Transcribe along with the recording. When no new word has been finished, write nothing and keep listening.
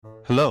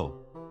Hello,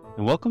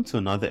 and welcome to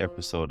another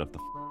episode of the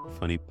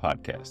Funny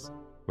Podcast,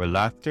 where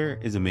laughter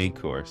is a main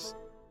course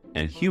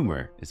and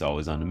humor is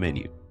always on the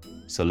menu.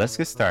 So let's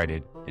get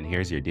started, and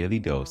here's your daily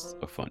dose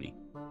of funny.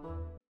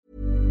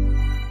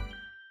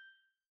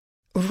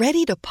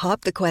 Ready to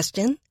pop the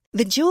question?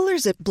 The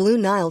jewelers at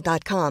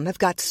BlueNile.com have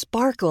got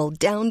sparkle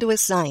down to a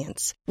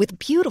science with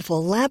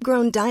beautiful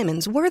lab-grown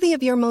diamonds worthy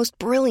of your most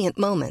brilliant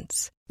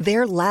moments.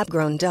 Their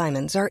lab-grown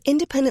diamonds are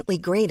independently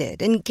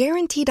graded and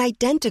guaranteed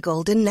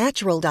identical to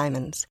natural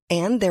diamonds,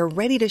 and they're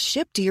ready to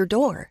ship to your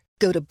door.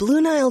 Go to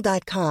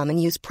BlueNile.com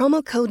and use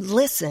promo code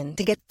LISTEN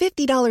to get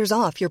 $50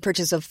 off your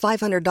purchase of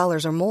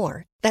 $500 or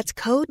more. That's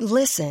code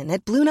LISTEN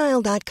at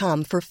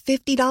BlueNile.com for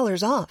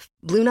 $50 off.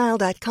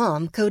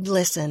 BlueNile.com, code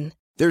LISTEN.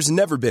 There's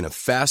never been a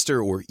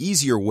faster or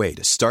easier way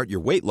to start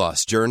your weight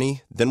loss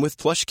journey than with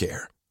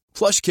PlushCare.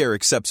 PlushCare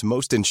accepts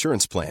most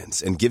insurance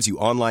plans and gives you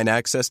online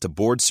access to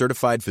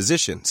board-certified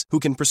physicians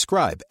who can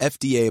prescribe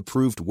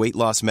FDA-approved weight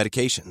loss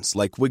medications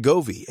like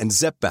Wegovy and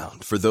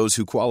Zepbound for those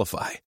who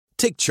qualify.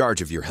 Take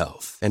charge of your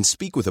health and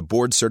speak with a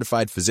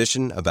board-certified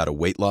physician about a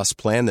weight loss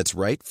plan that's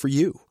right for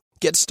you.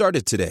 Get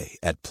started today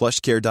at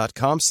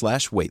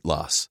plushcare.com/weight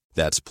loss.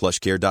 That's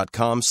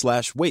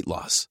plushcare.com/weight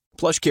loss.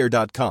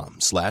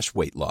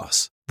 plushcare.com/weight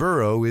loss.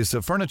 Burrow is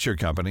a furniture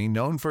company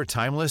known for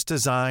timeless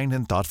design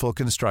and thoughtful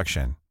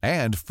construction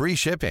and free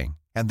shipping,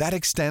 and that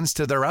extends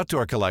to their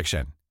outdoor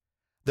collection.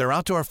 Their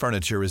outdoor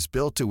furniture is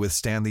built to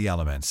withstand the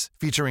elements,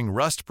 featuring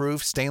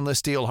rust-proof stainless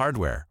steel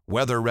hardware,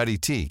 weather-ready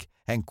teak,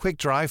 and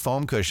quick-dry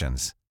foam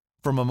cushions.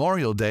 For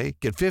Memorial Day,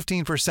 get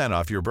 15%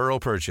 off your Burrow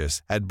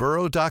purchase at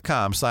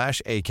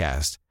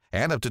burrow.com/acast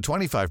and up to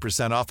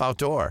 25% off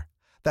outdoor.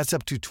 That's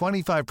up to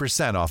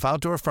 25% off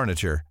outdoor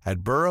furniture at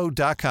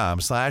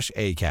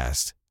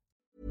burrow.com/acast.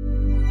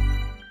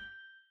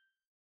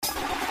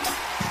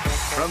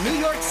 From New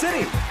York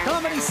City,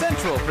 Comedy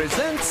Central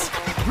presents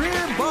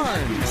Greer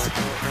Barnes.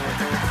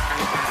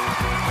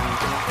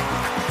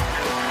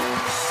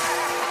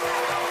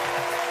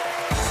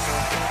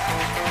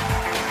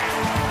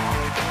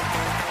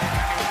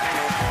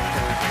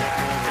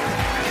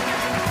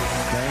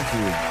 Thank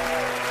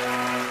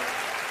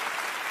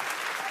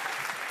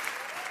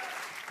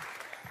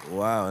you.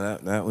 Wow,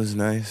 that was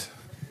nice.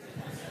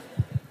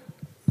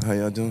 How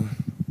y'all doing?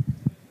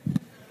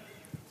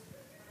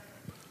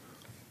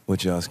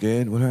 What, y'all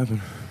scared? What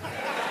happened?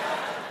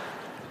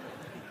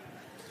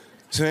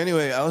 So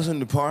anyway, I was in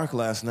the park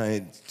last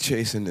night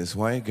chasing this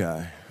white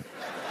guy.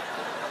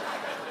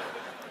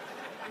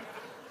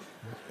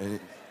 And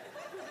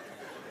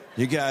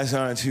you guys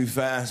aren't too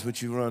fast,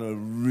 but you run a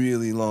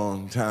really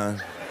long time.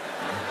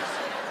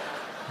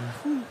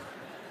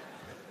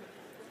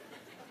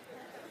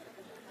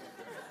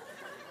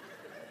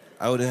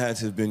 I would have had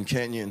to have been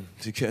Kenyan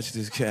to catch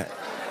this cat.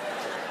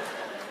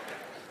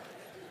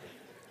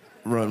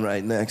 Run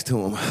right next to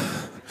him.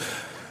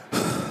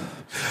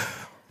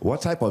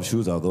 What type of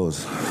shoes are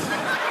those?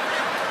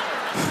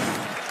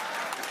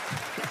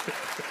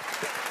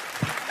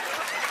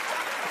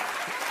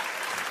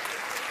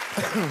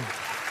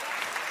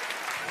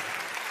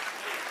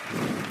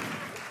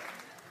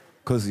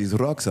 Because these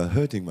rocks are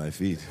hurting my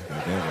feet.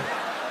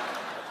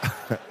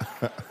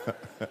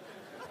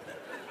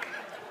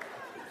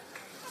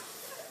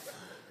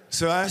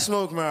 So I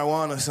smoke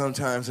marijuana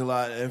sometimes a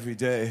lot every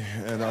day,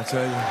 and I'll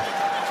tell you.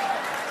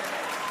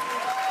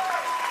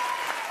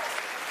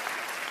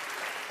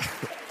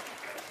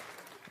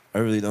 I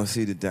really don't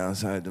see the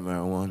downside to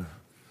marijuana.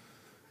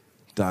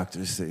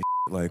 Doctors say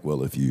like,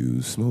 well, if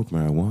you smoke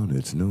marijuana,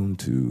 it's known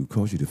to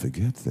cause you to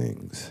forget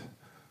things.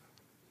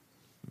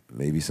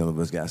 Maybe some of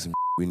us got some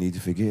we need to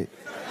forget.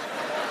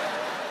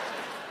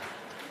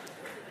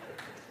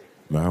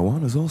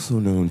 Marijuana is also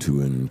known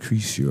to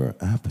increase your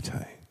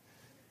appetite.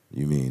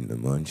 You mean the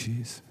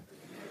munchies?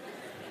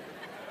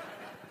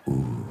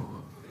 Ooh.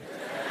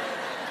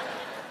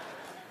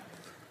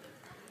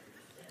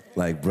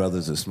 Like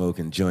brothers are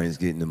smoking joints,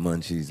 getting the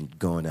munchies, and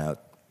going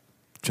out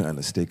trying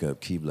to stick up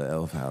Keebler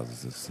elf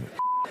houses or something.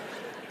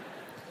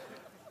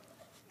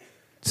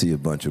 See a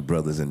bunch of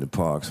brothers in the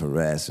parks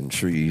harassing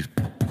trees.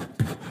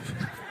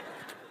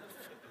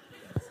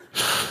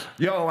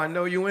 Yo, I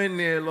know you in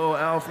there, little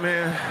elf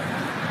man.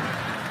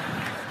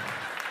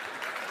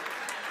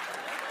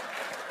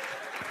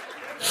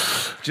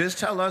 Just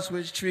tell us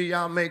which tree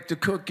y'all make the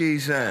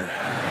cookies in.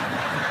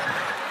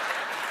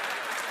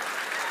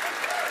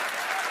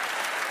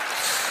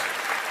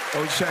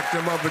 Go check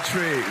them other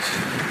trees.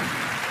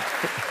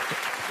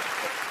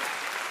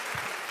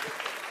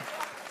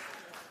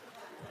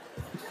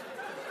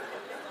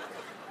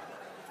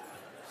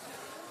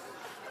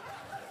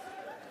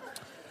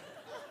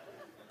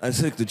 I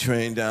took the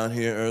train down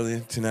here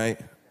earlier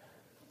tonight,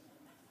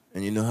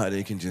 and you know how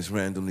they can just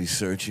randomly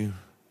search you?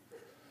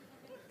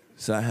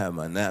 So I had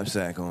my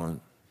knapsack on,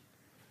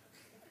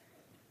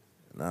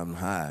 and I'm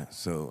high,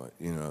 so,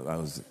 you know, I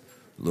was a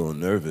little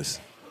nervous.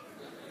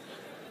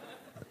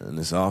 And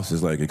this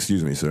officer's like,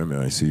 "Excuse me, sir, may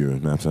I see your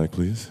knapsack,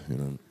 please?" You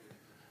know,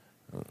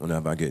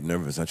 whenever I get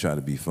nervous, I try to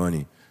be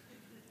funny.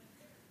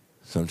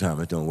 Sometimes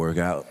it don't work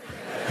out.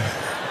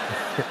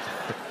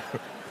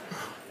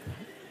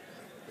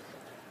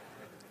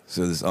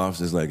 So this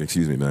officer's like,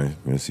 excuse me, man,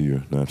 may I see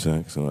your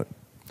knapsack? So I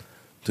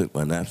took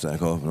my knapsack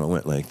off and I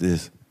went like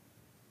this.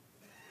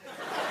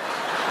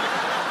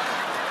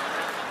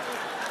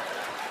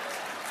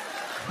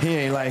 He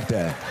ain't like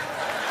that.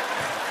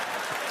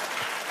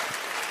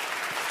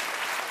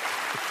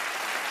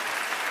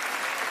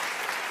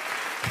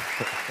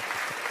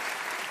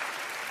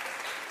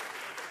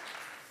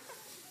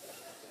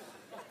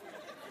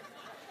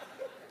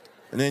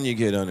 And then you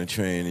get on a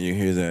train and you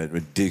hear that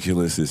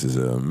ridiculous, this is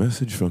a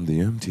message from the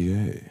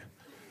MTA.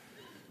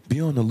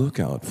 Be on the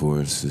lookout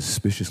for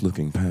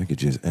suspicious-looking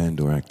packages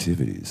and/or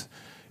activities.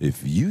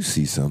 If you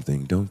see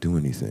something, don't do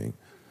anything.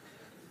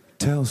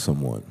 Tell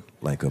someone,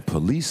 like a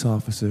police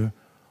officer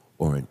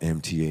or an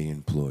MTA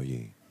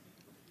employee.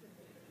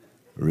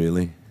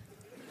 Really?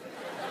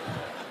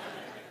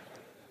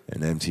 An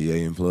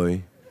MTA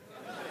employee?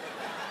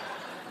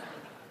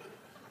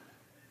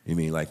 You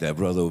mean like that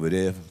brother over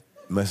there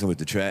messing with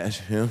the trash,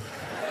 him?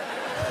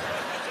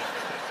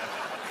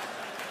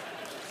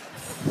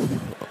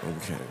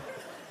 Okay.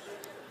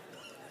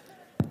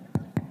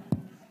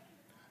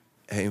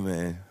 Hey,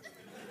 man.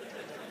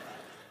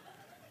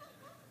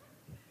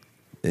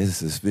 There's a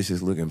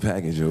suspicious-looking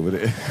package over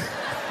there.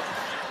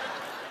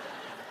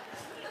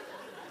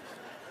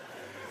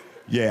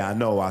 Yeah, I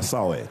know, I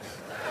saw it.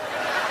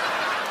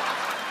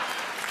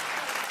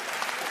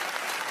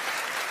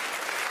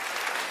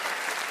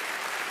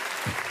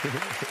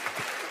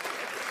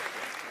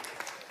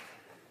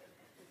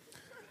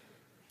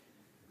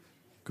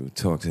 Go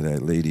talk to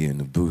that lady in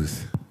the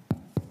booth.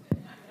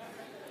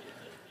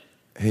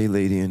 Hey,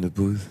 lady in the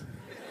booth.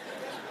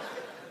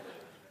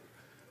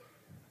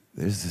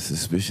 There's a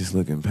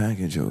suspicious-looking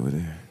package over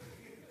there.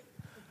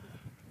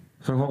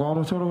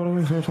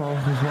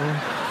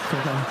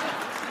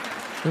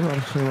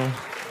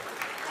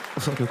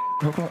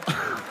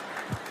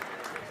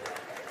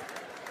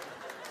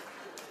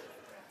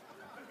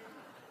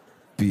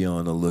 Be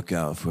on the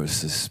lookout for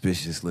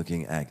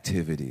suspicious-looking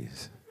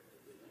activities.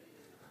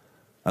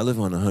 I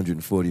live on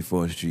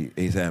 144th Street,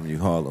 8th Avenue,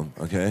 Harlem,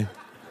 okay?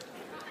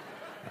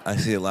 I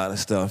see a lot of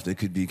stuff that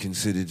could be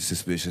considered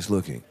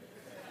suspicious-looking.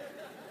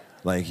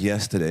 Like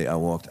yesterday, I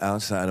walked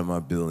outside of my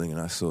building and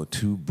I saw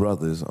two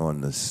brothers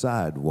on the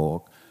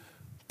sidewalk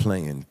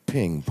playing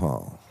ping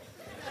pong.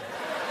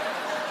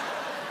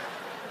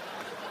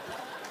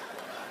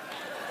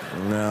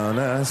 Now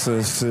that's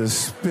a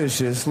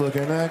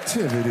suspicious-looking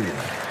activity.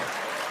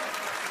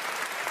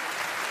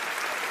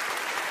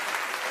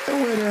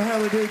 And where the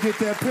hell did they get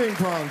that ping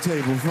pong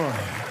table from?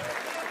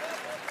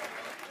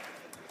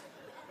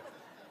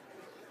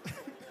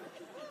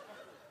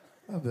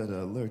 I better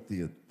alert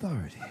the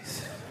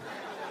authorities.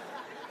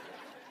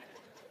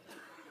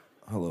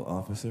 Hello,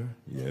 officer?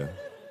 Yeah.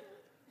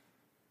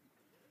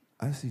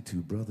 I see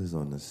two brothers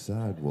on the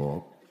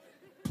sidewalk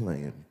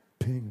playing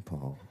ping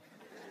pong.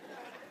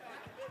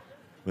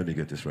 Let me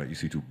get this right. You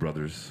see two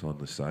brothers on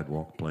the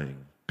sidewalk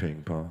playing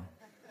ping pong?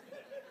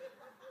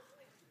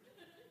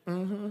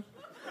 Mm-hmm.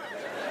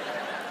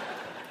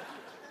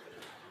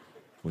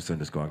 We'll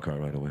send the squad car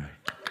right away.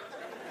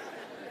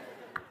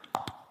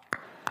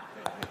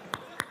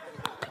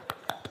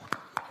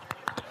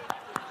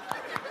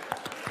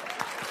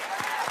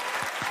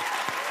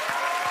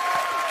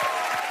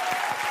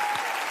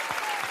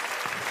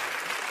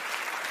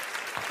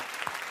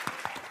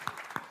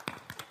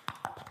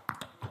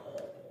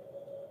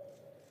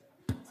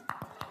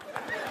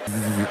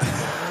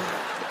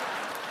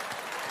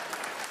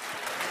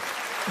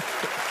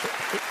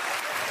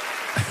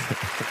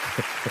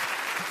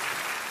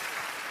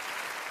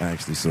 I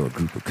actually saw a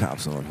group of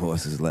cops on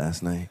horses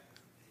last night.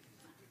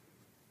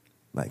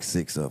 Like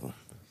 6 of them.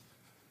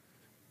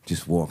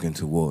 Just walking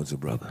towards a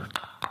brother.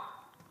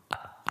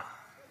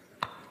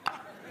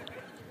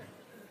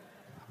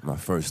 My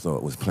first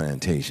thought was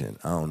plantation.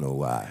 I don't know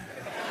why.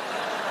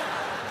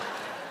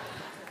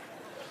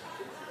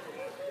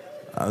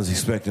 I was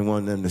expecting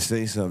one of them to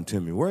say something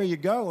to me. Where are you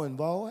going,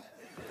 boy?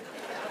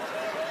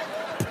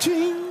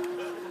 Ching!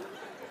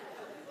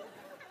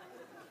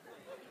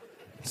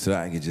 So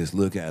I could just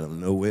look at him.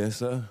 Nowhere,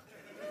 sir.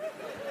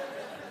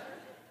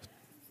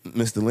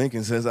 Mr.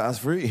 Lincoln says I was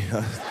free.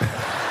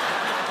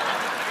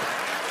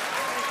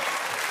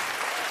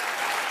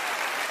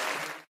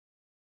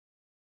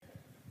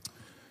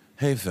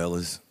 Hey,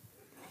 fellas.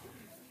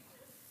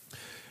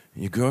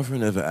 Your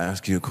girlfriend ever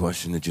ask you a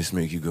question that just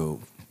make you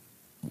go,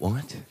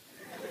 what?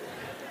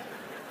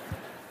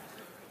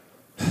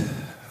 A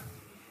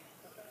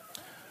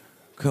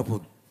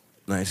couple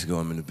nights ago,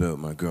 I'm in the bed with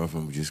my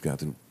girlfriend. We just got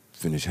to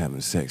finish having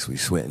sex. We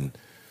sweating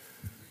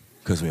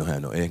because we don't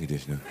have no air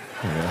conditioner.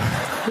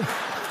 Yeah.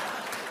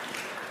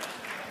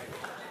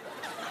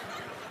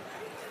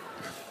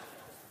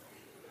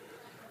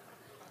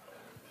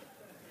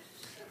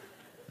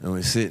 And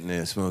we're sitting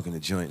there smoking a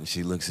joint, and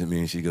she looks at me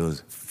and she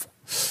goes,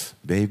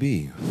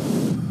 baby,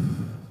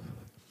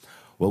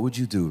 what would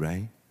you do,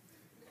 right?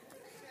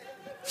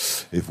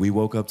 If we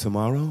woke up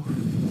tomorrow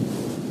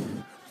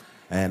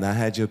and I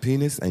had your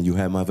penis and you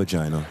had my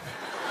vagina.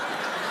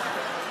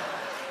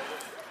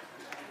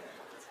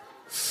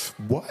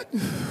 What?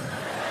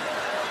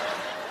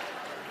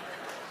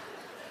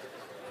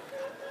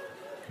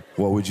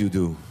 What would you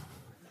do?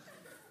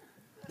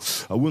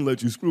 I wouldn't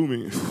let you screw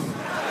me.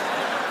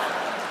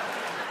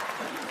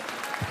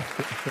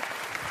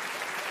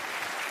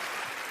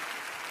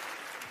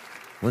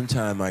 One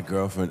time my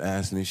girlfriend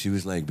asked me, she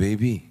was like,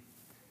 baby,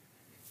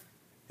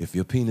 if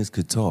your penis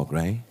could talk,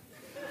 right?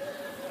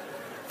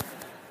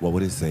 What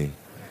would it say?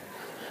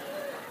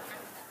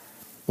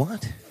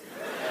 What?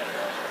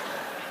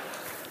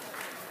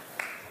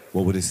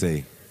 What would it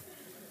say?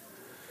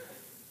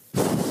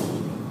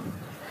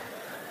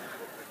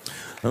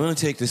 I'm going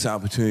to take this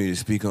opportunity to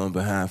speak on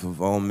behalf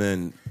of all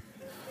men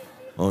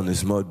on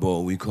this mud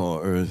ball we call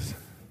Earth.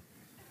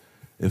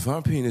 If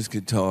our penis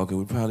could talk, it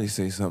would probably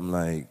say something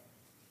like,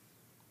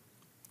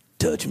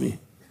 touch me.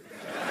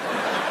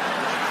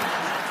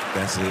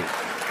 That's it.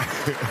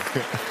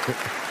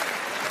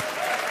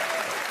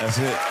 That's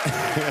it.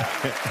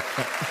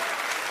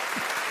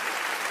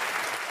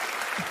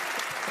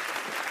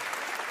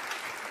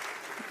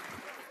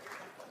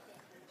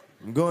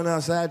 I'm going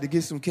outside to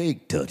get some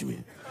cake. Touch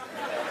me.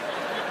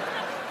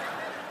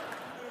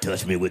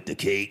 Touch me with the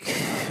cake.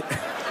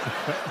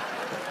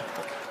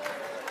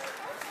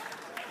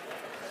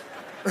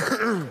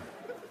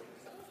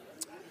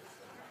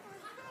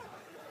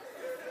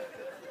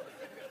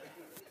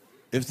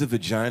 If the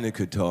vagina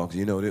could talk,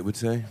 you know what it would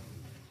say?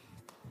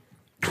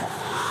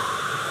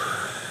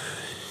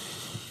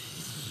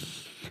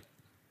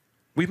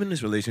 We've been in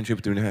this relationship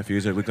for 3.5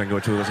 years. We can go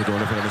two of us are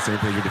going up on the same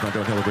page. We can't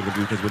tell what we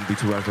wouldn't be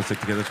 2 hours to stick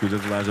together. Squeeze the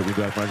lives that we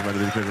got. Find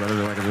somebody because rather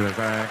than like a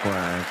quack,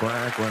 quack,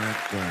 quack,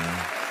 quack,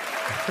 quack.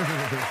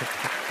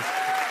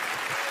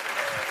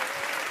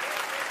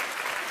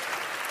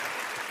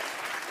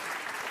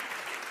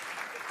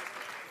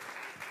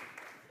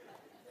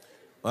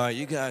 All right,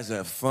 you guys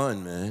have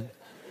fun, man.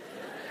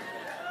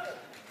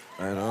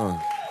 Right on.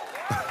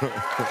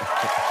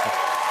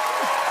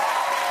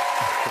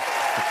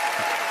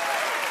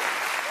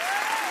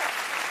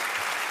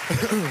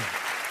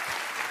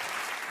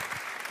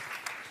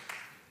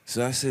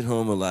 So I sit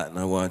home a lot and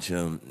I watch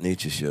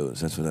nature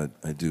shows. That's what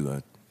I do.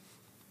 I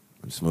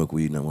smoke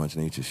weed and I watch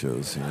nature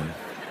shows, you know.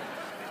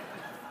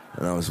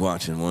 And I was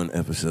watching one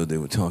episode, they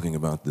were talking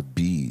about the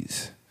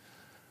bees.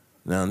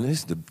 Now,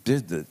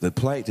 the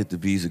plight that the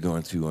bees are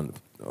going through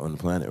on the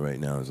planet right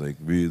now is like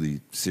really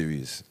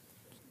serious.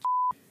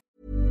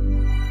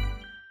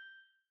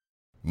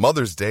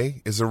 Mother's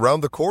Day is around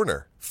the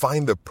corner.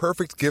 Find the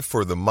perfect gift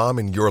for the mom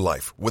in your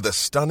life with a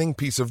stunning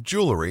piece of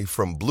jewelry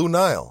from Blue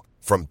Nile.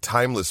 From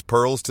timeless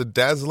pearls to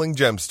dazzling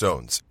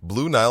gemstones,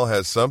 Blue Nile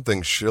has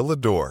something she'll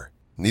adore.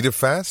 Need it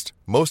fast?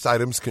 Most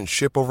items can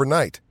ship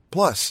overnight.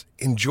 Plus,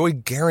 enjoy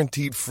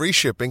guaranteed free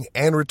shipping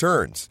and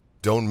returns.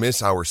 Don't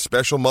miss our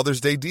special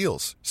Mother's Day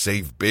deals.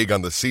 Save big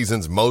on the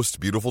season's most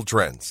beautiful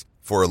trends.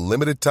 For a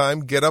limited time,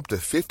 get up to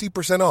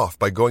 50% off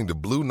by going to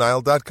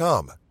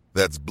BlueNile.com.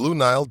 That's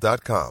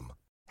BlueNile.com.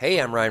 Hey,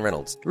 I'm Ryan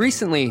Reynolds.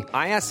 Recently,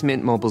 I asked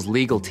Mint Mobile's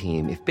legal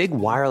team if big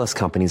wireless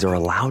companies are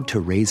allowed to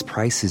raise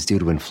prices due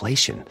to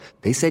inflation.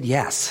 They said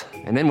yes.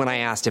 And then when I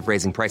asked if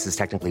raising prices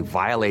technically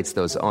violates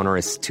those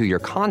onerous 2-year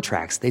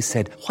contracts, they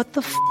said, what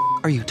the f***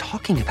 are you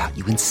talking about,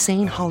 you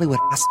insane Hollywood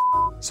ass f-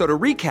 So to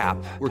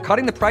recap, we're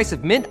cutting the price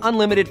of Mint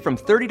Unlimited from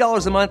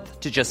 $30 a month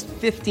to just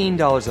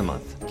 $15 a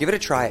month. Give it a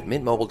try at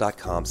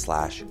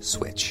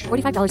mintmobile.com/switch.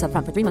 $45 up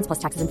front for 3 months plus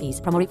taxes and fees.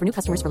 Promo rate for new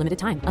customers for limited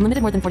time.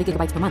 Unlimited more than 40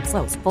 gigabytes per month.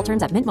 Slows full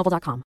terms at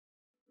mintmobile.com.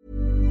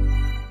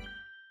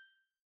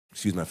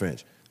 Excuse my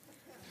French.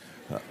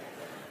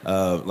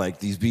 Like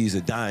these bees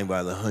are dying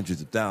by the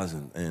hundreds of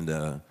thousands and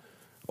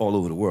all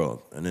over the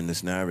world. And then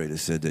this narrator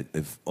said that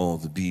if all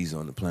the bees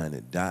on the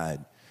planet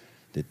died,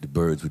 that the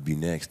birds would be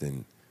next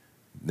and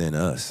then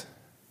us.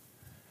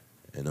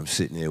 And I'm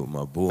sitting there with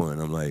my boy and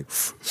I'm like,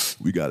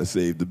 we gotta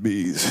save the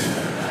bees.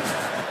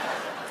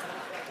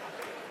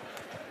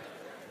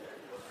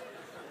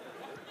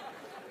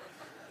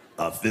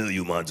 I feel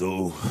you,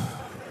 Monto.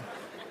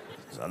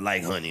 I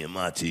like honey in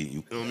my tea,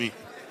 you feel me?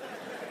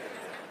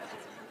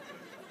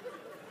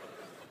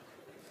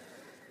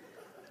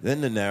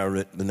 Then the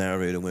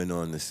narrator went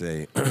on to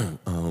say,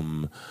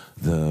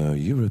 the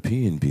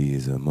European bee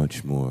is a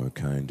much more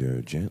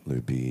kinder,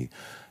 gentler bee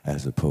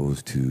as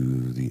opposed to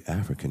the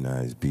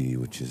Africanized bee,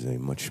 which is a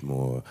much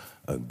more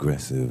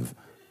aggressive,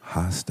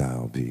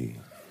 hostile bee.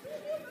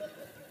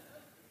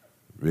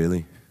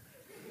 Really?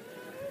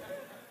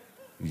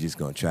 You just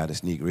gonna try to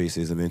sneak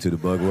racism into the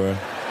bug world?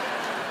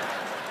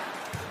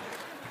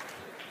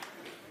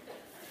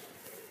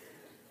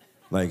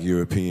 Like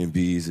European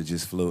bees are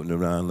just floating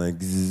around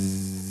like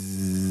zzz.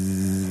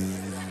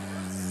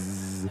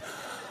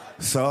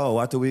 So,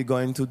 what are we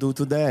going to do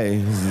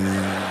today?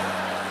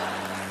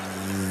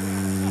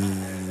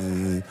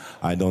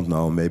 I don't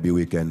know. Maybe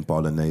we can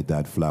pollinate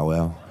that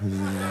flower.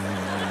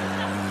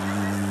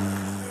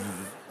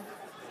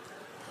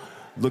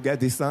 Look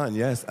at the sun.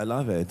 Yes, I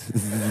love it.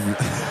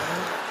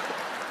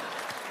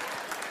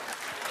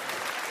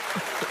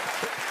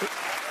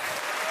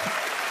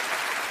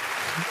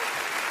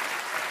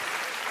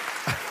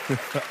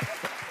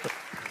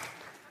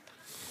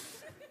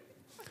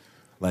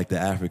 like the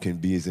African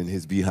bees in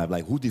his beehive,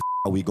 like, who the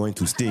are we going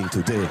to sting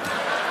today?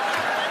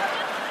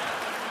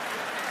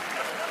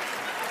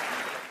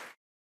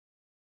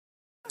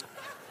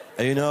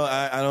 And you know,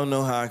 I don't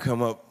know how I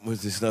come up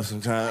with this stuff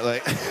sometimes.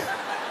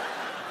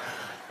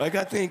 Like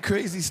I think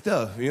crazy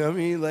stuff, you know what I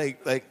mean?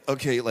 Like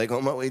okay, like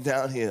on my way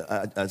down here,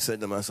 I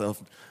said to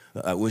myself,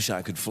 I wish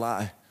I could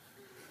fly.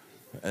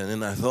 And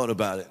then I thought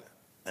about it,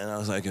 and I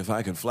was like, if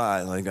I could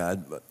fly, like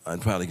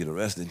I'd probably get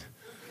arrested.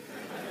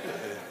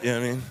 You know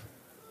what I mean?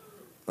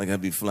 Like I'd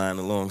be flying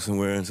along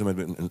somewhere, and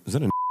somebody would be, is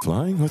that a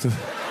flying? What the?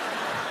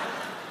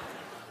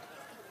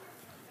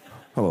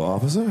 Hello,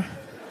 officer?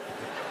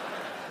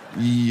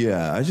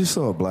 Yeah, I just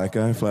saw a black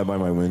guy fly by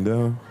my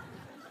window.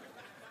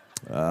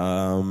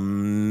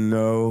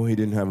 No, he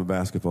didn't have a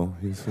basketball.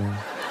 He was flying.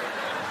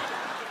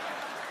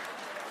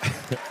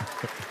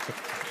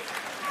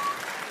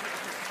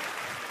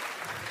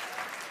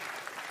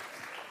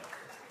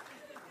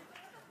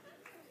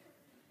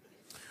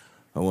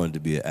 I wanted to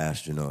be an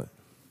astronaut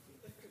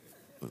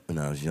when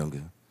I was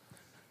younger.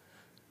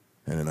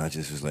 And then I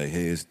just was like,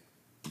 hey, it's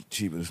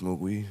cheaper to smoke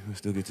weed. I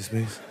still get to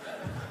space.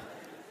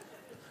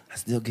 I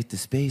still get to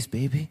space,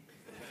 baby.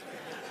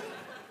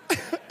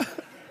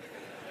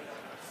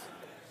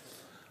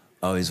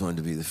 I always wanted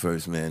to be the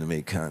first man to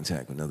make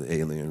contact with another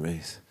alien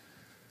race.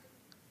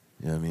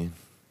 You know what I mean?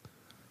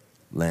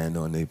 Land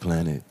on their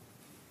planet.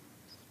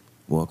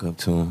 Walk up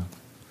to them.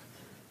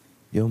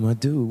 Yo, my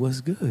dude,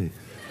 what's good?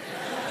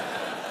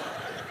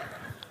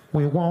 Oh,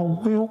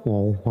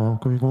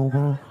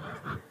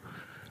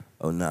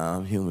 nah,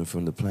 I'm human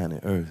from the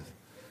planet Earth.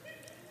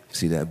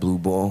 See that blue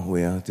ball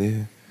way out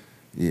there?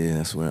 Yeah,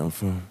 that's where I'm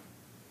from.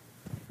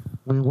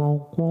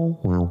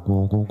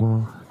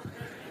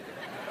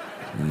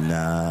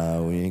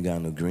 Nah, we ain't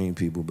got no green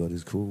people, but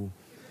it's cool.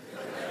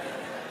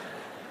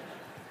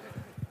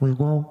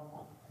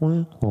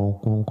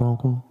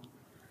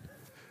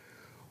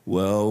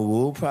 Well,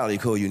 we'll probably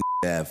call you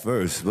at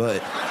first,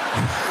 but...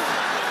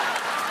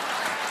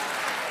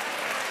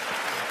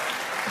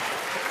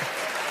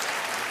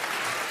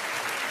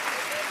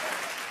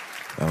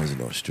 I was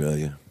in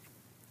Australia.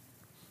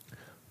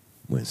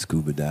 Went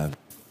scuba diving.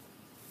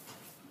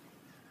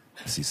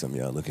 I see some of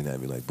y'all looking at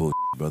me like, bull,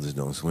 brothers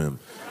don't swim.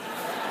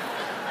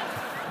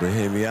 But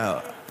hear me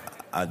out.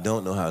 I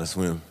don't know how to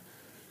swim.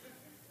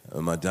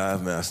 My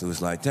dive master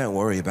was like, don't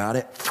worry about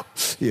it.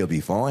 You'll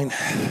be fine.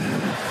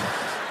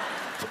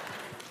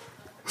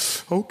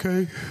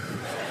 Okay.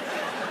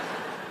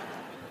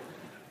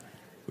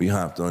 We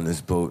hopped on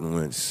this boat and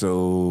went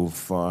so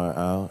far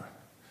out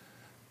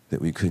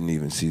that we couldn't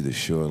even see the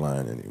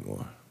shoreline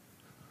anymore.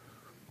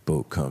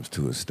 Boat comes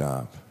to a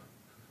stop.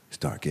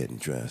 Start getting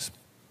dressed,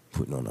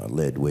 putting on our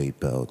lead weight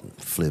belt and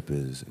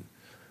flippers and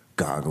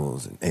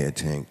goggles and air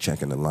tank,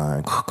 checking the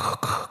line.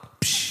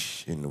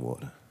 In the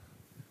water.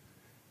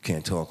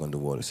 Can't talk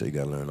underwater, so you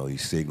gotta learn all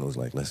these signals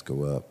like let's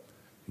go up,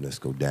 let's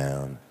go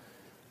down,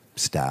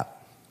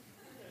 stop.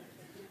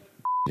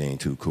 It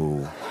ain't too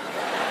cool.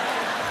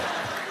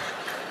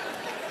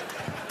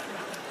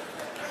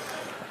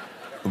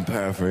 I'm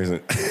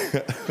paraphrasing.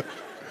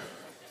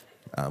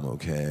 I'm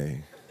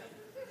okay.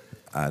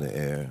 Out of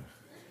air.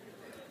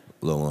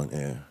 Low on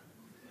air.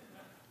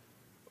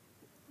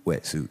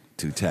 Wetsuit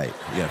too tight.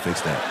 You gotta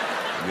fix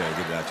that. You gotta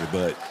get it out your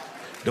butt.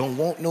 Don't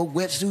want no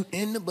wetsuit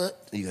in the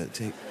butt. You gotta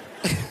take.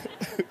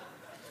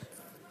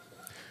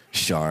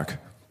 Shark.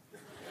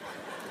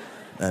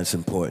 That's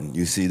important.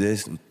 You see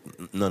this?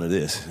 None of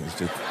this. It's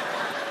just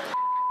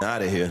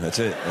out of here. That's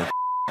it.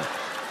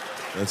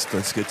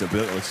 Let's get to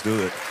build. Let's do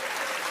it.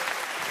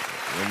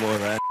 No more of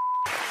that.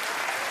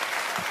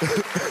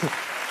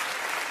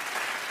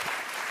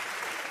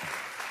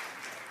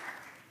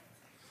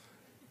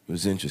 It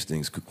was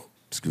interesting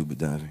scuba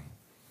diving.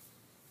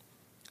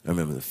 I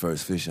remember the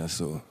first fish I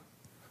saw.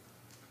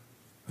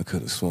 I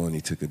could have sworn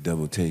he took a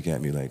double take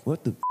at me like,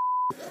 what the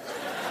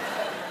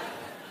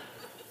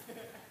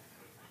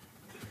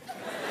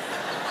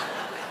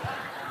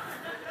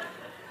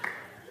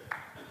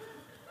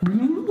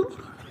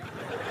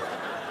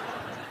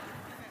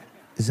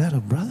Is that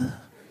a brother?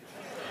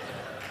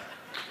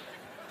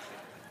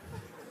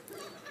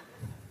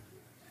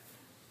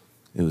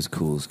 It was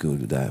cool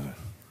scuba diving.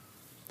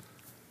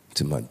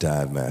 Till my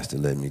dive master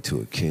led me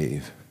to a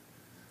cave,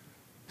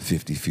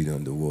 50 feet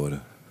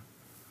underwater.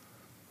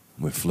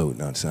 We're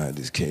floating outside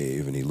this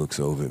cave, and he looks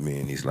over at me,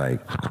 and he's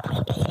like,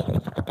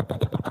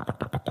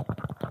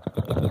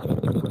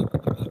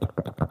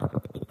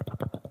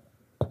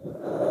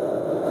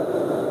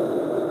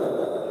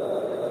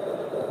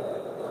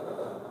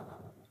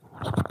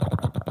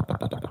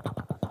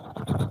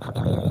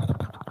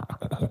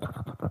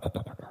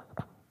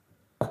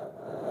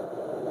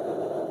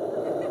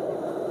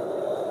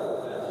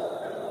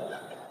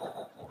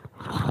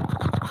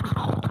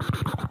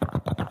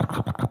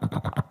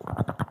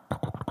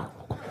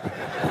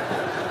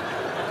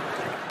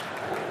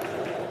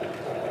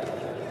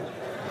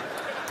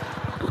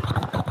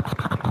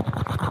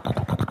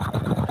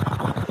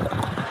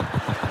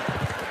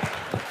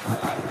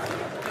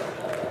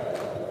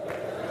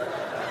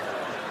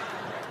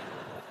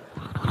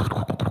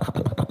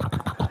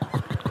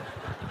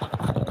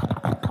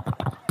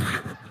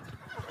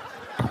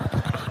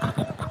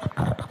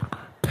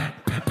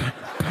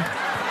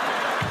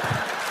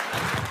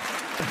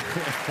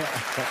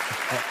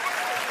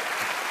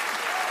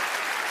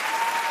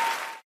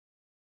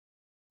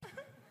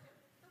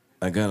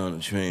 I got on the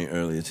train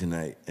earlier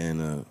tonight,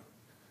 and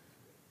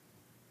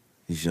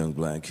these young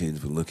black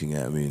kids were looking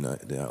at me, and I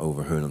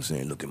overheard them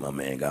saying, "Look at my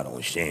man got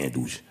on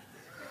sandals."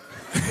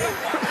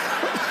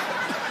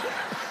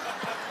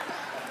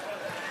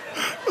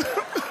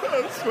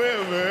 I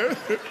swear, man.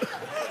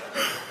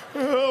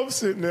 I'm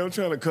sitting there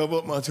trying to cover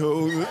up my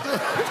toes.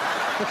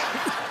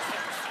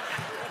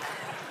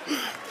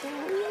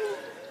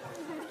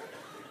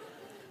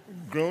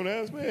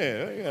 Grown-ass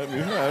man. I got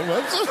me hiding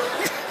my toes.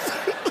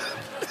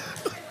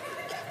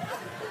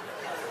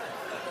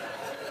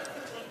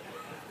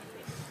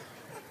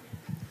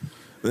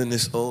 Then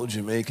this old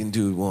Jamaican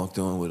dude walked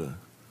on with a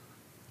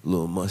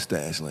little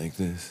mustache like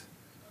this.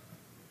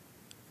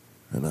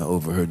 And I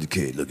overheard the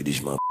kid, "Look at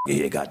this motherfucker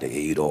here, got the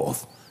head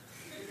off."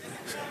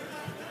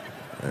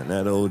 And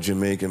that old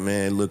Jamaican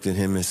man looked at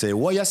him and said,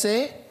 "What you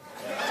say?"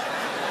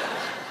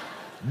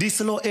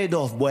 "This no head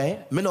off,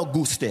 boy. Me no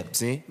good step,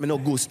 see? Me no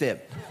good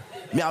step.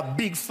 Me a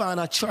big fan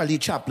of Charlie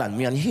Chaplin.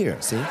 Me on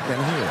here, see? Me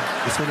on here.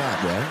 This one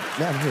out, boy.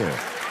 Me on here.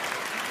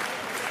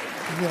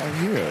 Me on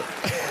here."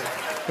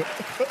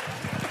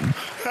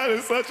 That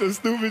is such a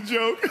stupid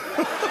joke.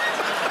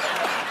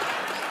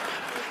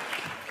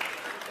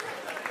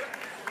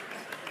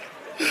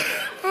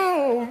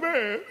 Oh,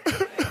 man.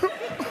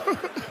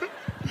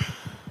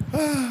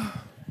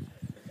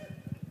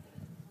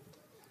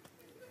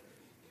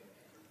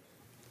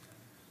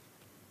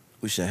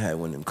 Wish I had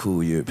one of them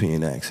cool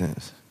European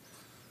accents.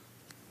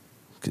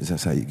 Because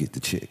that's how you get the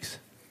chicks.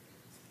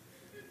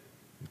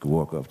 You can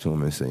walk up to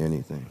them and say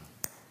anything.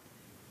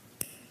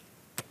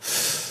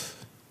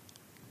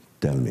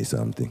 Tell me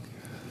something.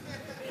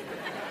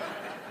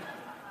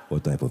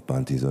 What type of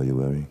panties are you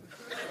wearing?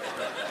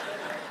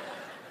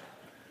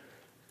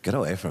 Get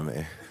away from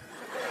me.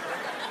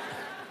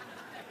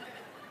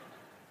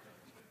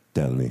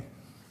 Tell me.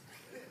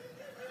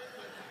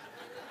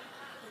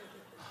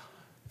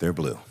 They're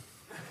blue.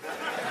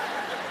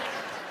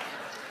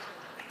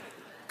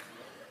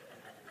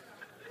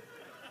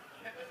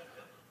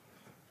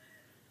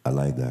 I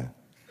like that.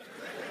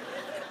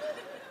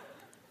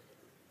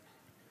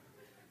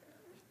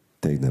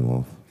 Take them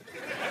off.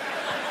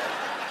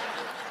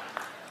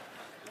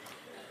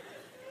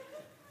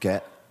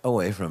 Get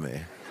away from me.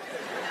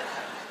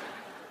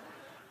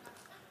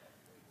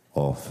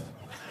 Off.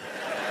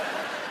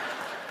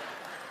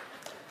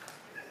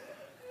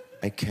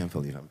 I can't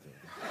believe I'm there.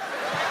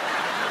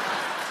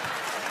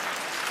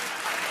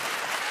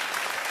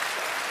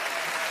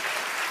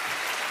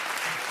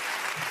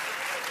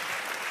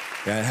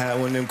 Gotta have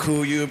one of them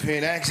cool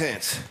European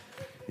accents.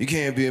 You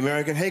can't be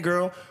American. "Hey,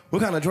 girl,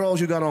 what kind of drawers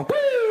you got on?"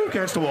 Woo!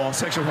 Against the wall.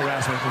 Sexual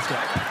harassment. Let's go.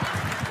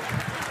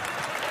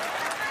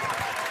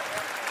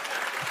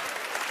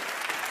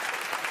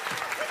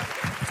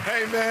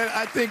 Hey, man,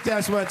 I think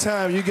that's my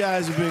time. You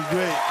guys have been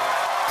great.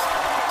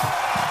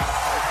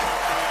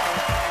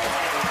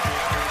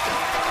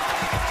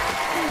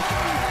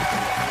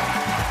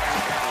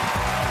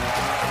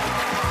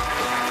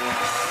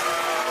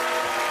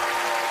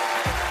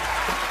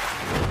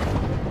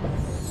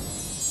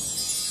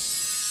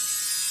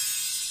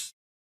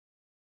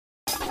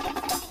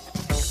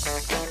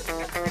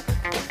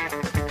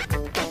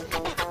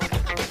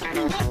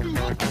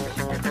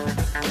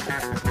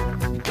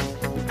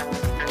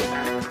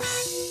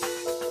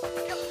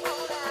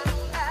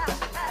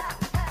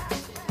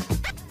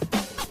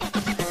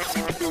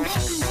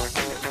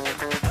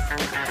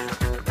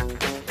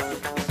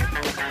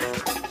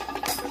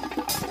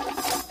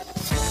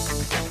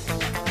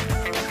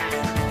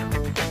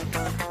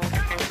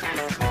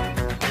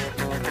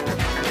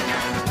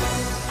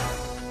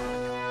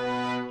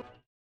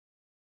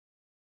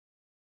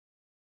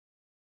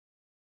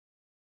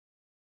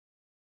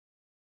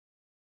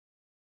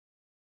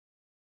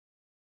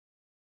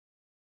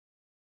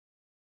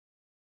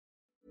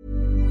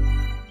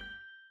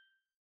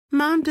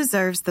 Mom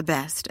deserves the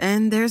best,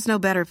 and there's no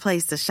better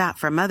place to shop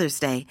for Mother's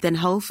Day than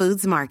Whole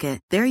Foods Market.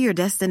 They're your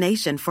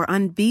destination for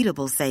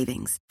unbeatable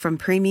savings, from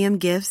premium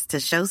gifts to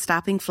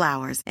show-stopping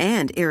flowers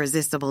and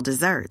irresistible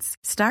desserts.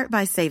 Start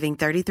by saving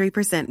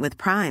 33% with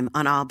Prime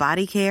on all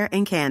body care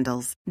and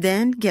candles.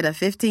 Then get a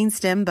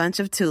 15-stem bunch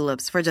of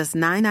tulips for just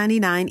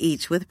 $9.99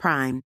 each with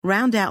Prime.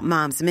 Round out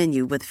Mom's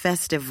menu with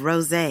festive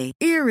rosé,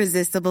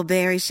 irresistible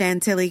berry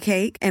chantilly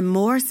cake, and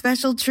more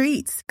special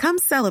treats. Come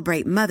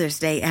celebrate Mother's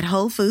Day at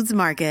Whole Foods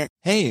Market.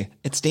 Hey,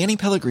 it's Danny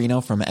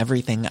Pellegrino from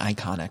Everything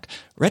Iconic.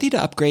 Ready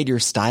to upgrade your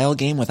style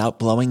game without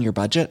blowing your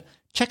budget?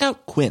 Check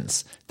out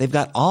Quince. They've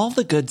got all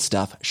the good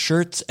stuff,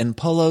 shirts and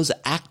polos,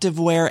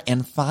 activewear,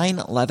 and fine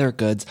leather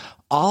goods,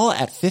 all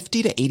at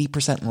 50 to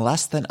 80%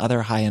 less than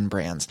other high-end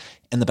brands.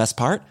 And the best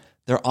part?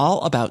 They're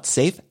all about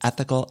safe,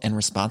 ethical, and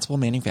responsible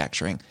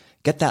manufacturing.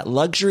 Get that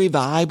luxury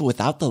vibe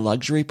without the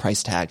luxury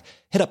price tag.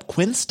 Hit up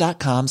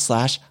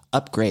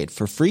quince.com/upgrade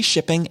for free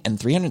shipping and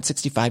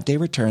 365-day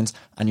returns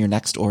on your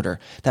next order.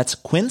 That's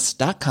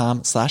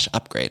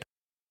quince.com/upgrade.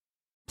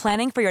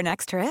 Planning for your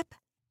next trip?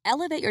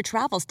 Elevate your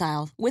travel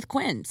style with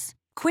Quince.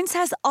 Quince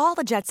has all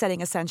the jet-setting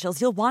essentials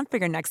you'll want for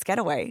your next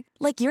getaway,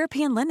 like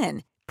European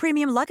linen,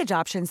 premium luggage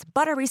options,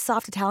 buttery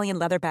soft Italian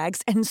leather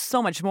bags, and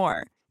so much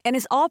more. And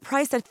is all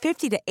priced at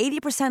 50 to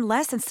 80%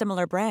 less than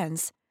similar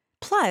brands.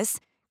 Plus,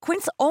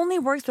 Quince only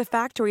works with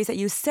factories that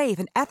use safe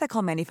and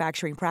ethical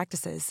manufacturing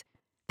practices.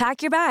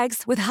 Pack your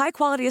bags with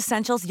high-quality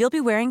essentials you'll be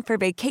wearing for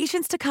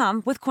vacations to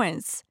come with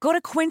Quince. Go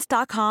to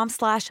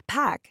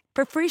quince.com/pack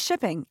for free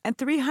shipping and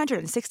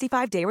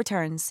 365-day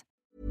returns.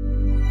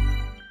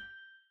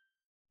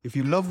 If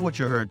you love what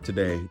you heard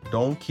today,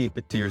 don't keep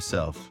it to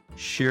yourself.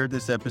 Share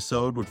this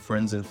episode with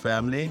friends and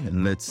family,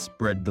 and let's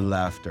spread the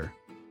laughter.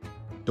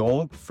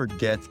 Don't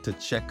forget to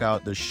check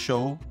out the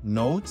show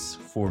notes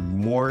for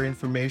more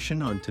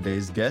information on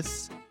today's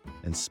guests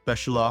and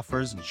special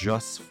offers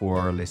just for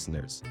our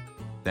listeners.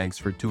 Thanks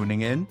for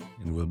tuning in,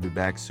 and we'll be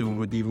back soon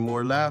with even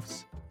more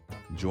laughs.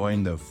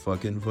 Join the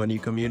fucking funny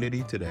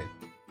community today.